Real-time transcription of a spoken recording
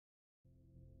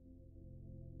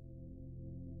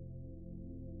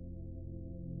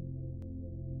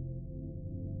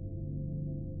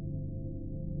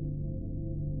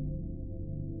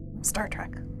Star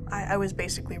Trek. I was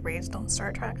basically raised on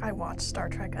Star Trek. I watched Star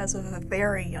Trek as of a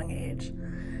very young age.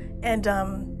 And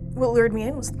what lured me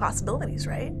in was the possibilities,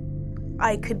 right?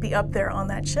 I could be up there on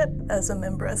that ship as a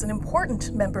member, as an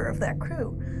important member of that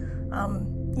crew,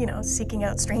 you know, seeking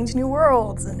out strange new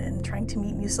worlds and trying to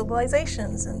meet new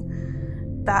civilizations.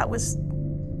 And that was,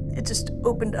 it just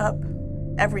opened up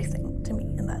everything to me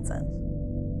in that sense.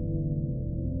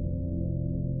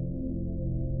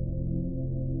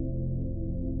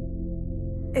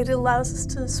 It allows us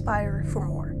to aspire for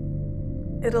more.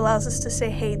 It allows us to say,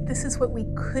 hey, this is what we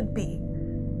could be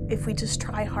if we just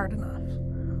try hard enough,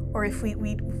 or if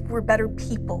we're better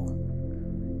people.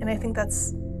 And I think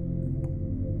that's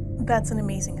an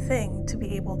amazing thing to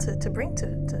be able to bring to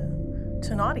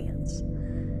an audience,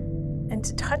 and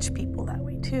to touch people that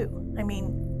way too. I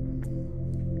mean,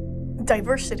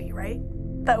 diversity, right?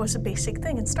 That was a basic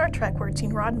thing in Star Trek, where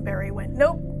Gene Roddenberry went,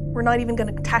 nope, we're not even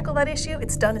going to tackle that issue.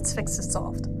 It's done, it's fixed, it's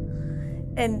solved.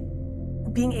 And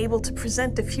being able to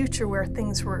present a future where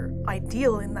things were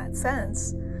ideal in that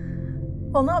sense,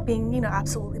 while not being, you know,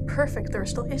 absolutely perfect, there are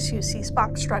still issues. See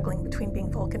Spock struggling between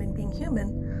being Vulcan and being human,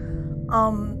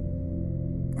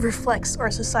 reflects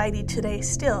our society today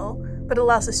still, but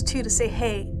allows us too to say,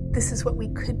 hey, this is what we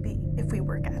could be if we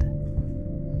work at it.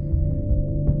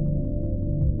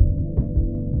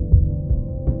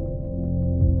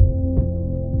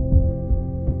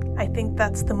 I think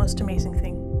that's the most amazing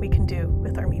thing we can do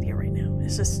with our media right now,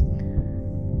 is just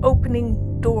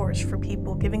opening doors for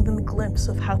people, giving them a glimpse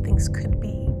of how things could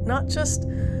be, not just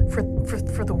for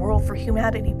the world, for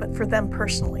humanity, but for them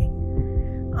personally.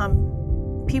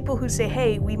 People who say,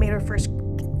 hey, we made our first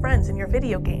friends in your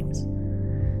video games,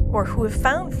 or who have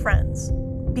found friends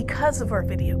because of our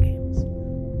video games.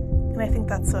 And I think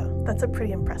that's a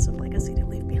pretty impressive legacy to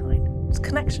leave behind. It's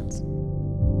connections.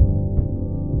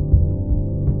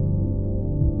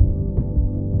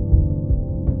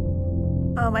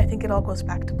 I think it all goes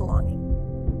back to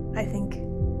belonging. I think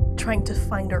trying to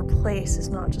find our place is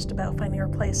not just about finding our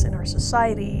place in our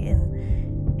society,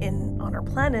 on our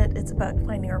planet. It's about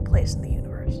finding our place in the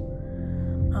universe.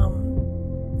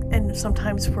 And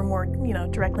sometimes we're more, you know,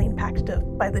 directly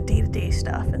impacted by the day-to-day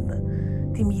stuff and the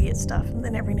immediate stuff. And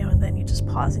then every now and then you just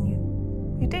pause and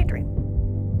you daydream.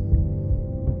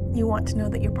 You want to know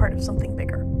that you're part of something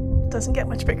bigger. It doesn't get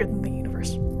much bigger than the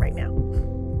universe right now.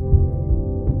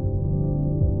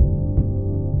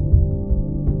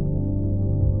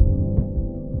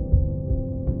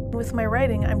 With my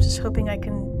writing, I'm just hoping I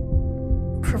can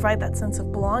provide that sense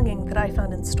of belonging that I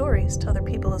found in stories to other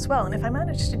people as well. And if I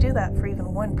manage to do that for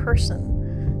even one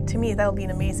person, to me, that'll be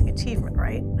an amazing achievement,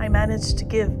 right? I managed to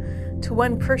give to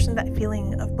one person that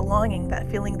feeling of belonging, that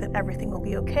feeling that everything will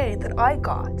be okay, that I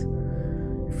got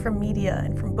from media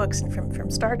and from books and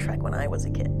from Star Trek when I was a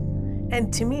kid.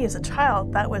 And to me as a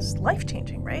child, that was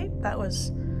life-changing, right?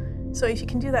 So if you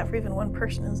can do that for even one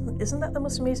person, isn't that the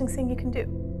most amazing thing you can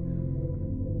do?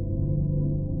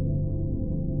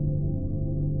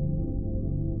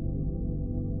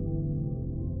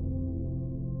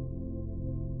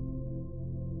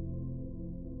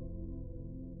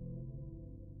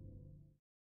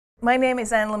 My name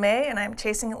is Lemay, and I'm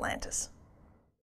Chasing Atlantis.